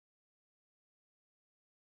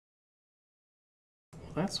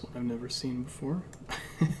That's what I've never seen before.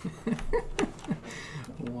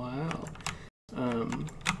 Wow.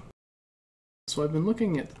 So I've been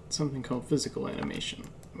looking at something called physical animation,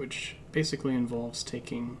 which basically involves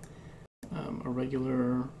taking a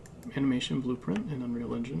regular animation blueprint in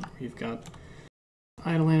Unreal Engine, where you've got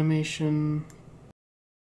idle animation,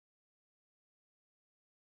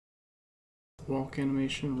 walk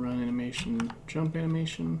animation, run animation, jump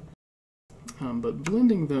animation, but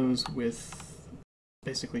blending those with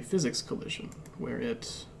basically physics collision, where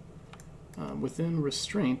it, within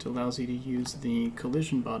restraint, allows you to use the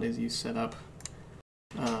collision bodies you set up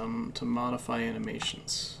to modify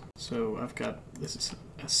animations. So I've got, this is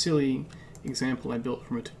a silly example I built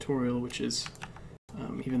from a tutorial, which is,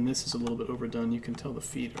 even this is a little bit overdone. You can tell the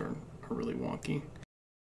feet are really wonky.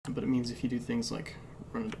 But it means if you do things like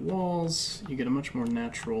run into walls, you get a much more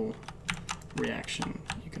natural reaction.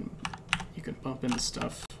 You can bump into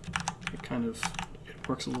stuff. It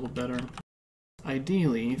works a little better.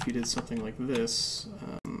 Ideally, if you did something like this,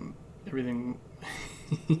 everything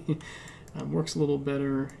works a little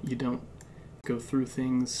better. You don't go through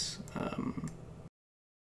things.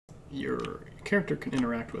 Your character can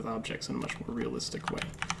interact with objects in a much more realistic way,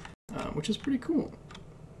 which is pretty cool.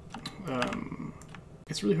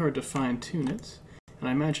 It's really hard to fine-tune it, and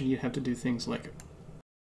I imagine you'd have to do things like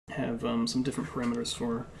have some different parameters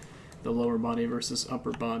for the lower body versus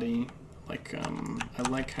upper body. Like, I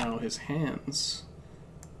like how his hands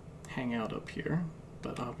hang out up here,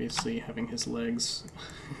 but obviously having his legs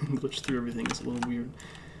glitch through everything is a little weird.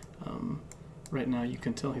 Right now you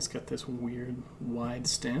can tell he's got this weird wide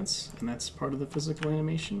stance, and that's part of the physical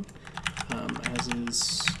animation, as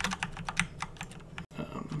is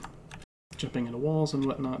jumping into walls and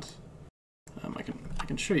whatnot. I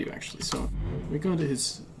can show you actually. So we go into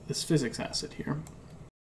this physics asset here,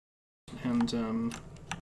 and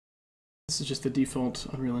this is just the default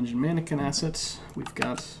Unreal Engine mannequin asset. We've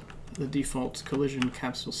got the default collision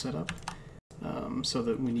capsule set up, so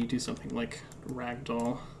that when you do something like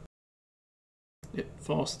ragdoll, it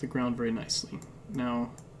falls to the ground very nicely.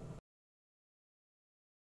 Now,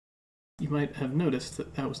 you might have noticed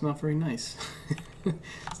that that was not very nice.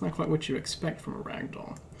 It's not quite what you expect from a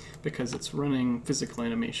ragdoll, because it's running physical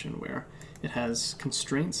animation where it has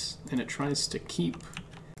constraints and it tries to keep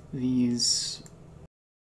these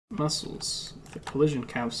muscles, the collision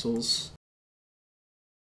capsules,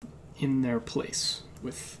 in their place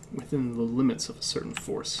within the limits of a certain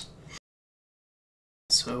force.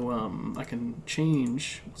 So I can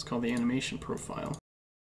change what's called the animation profile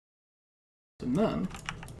to none,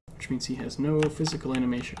 which means he has no physical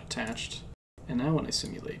animation attached. And now when I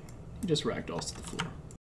simulate, he just ragdolls to the floor.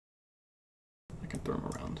 I can throw him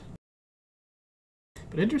around.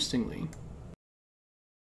 But interestingly,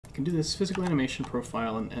 you can do this physical animation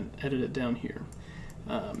profile and edit it down here.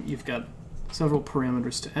 You've got several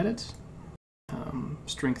parameters to edit.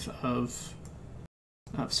 Strength of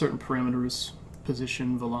certain parameters,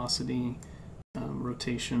 position, velocity,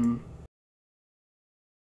 rotation,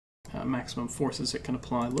 maximum forces it can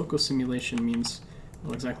apply. Local simulation means,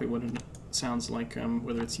 well, exactly what it sounds like,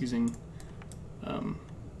 whether it's using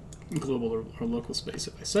global or local space.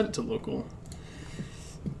 If I set it to local,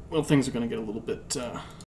 well, things are going to get a little bit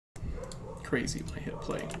crazy when I hit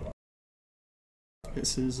play.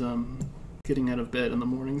 This is getting out of bed in the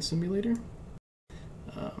morning simulator.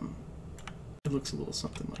 It looks a little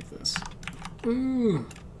something like this. Ooh.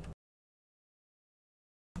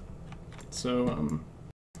 So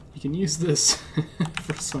you can use this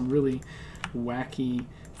for some really wacky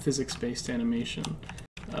physics-based animation.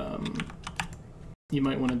 You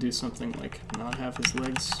might want to do something like not have his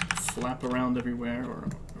legs flap around everywhere, or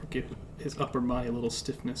give his upper body a little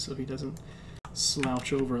stiffness so he doesn't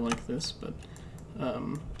slouch over like this, but I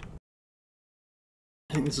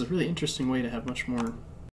think this is a really interesting way to have much more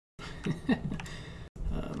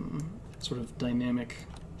sort of dynamic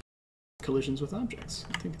collisions with objects.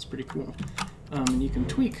 I think it's pretty cool. And you can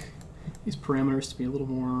tweak these parameters to be a little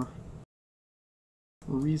more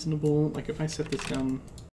reasonable. Like if I set this down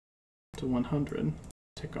to 100,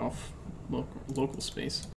 take off local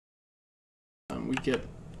space, we get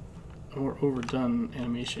a more overdone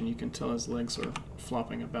animation. You can tell his legs are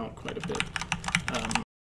flopping about quite a bit.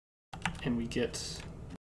 And we get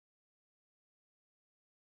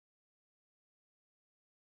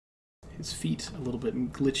his feet a little bit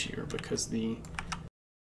glitchier because the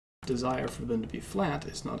desire for them to be flat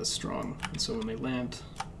is not as strong. And so when they land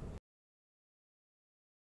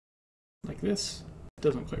like this, it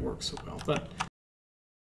doesn't quite work so well. But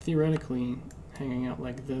theoretically, hanging out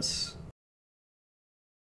like this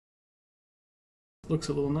looks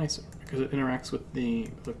a little nicer because it interacts with the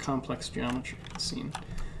complex geometry of the scene.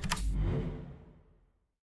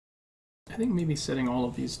 I think maybe setting all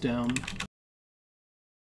of these down.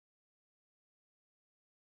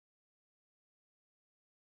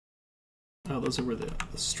 Oh, those are where the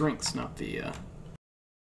strengths, not the...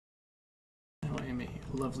 Now I am a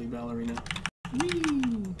lovely ballerina.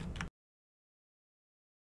 Whee!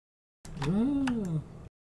 Ah.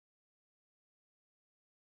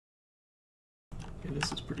 Okay,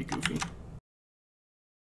 this is pretty goofy.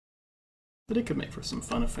 But it could make for some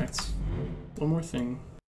fun effects. One more thing.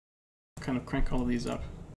 Kind of crank all of these up.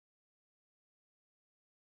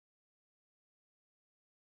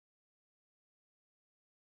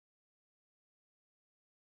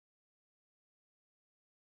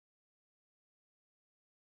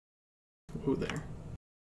 Whoa there.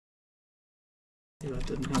 Yeah, that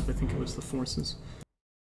didn't help. I think it was the forces.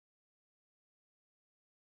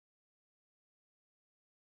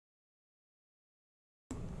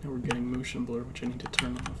 Now we're getting motion blur, which I need to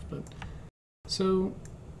turn off. But so,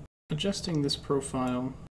 adjusting this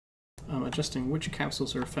profile, adjusting which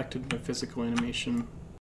capsules are affected by physical animation.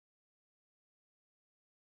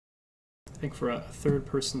 I think for a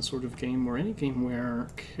third-person sort of game, or any game where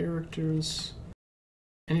characters,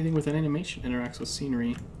 anything with an animation interacts with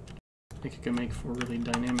scenery, I think it can make for really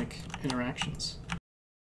dynamic interactions.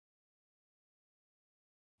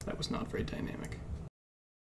 That was not very dynamic.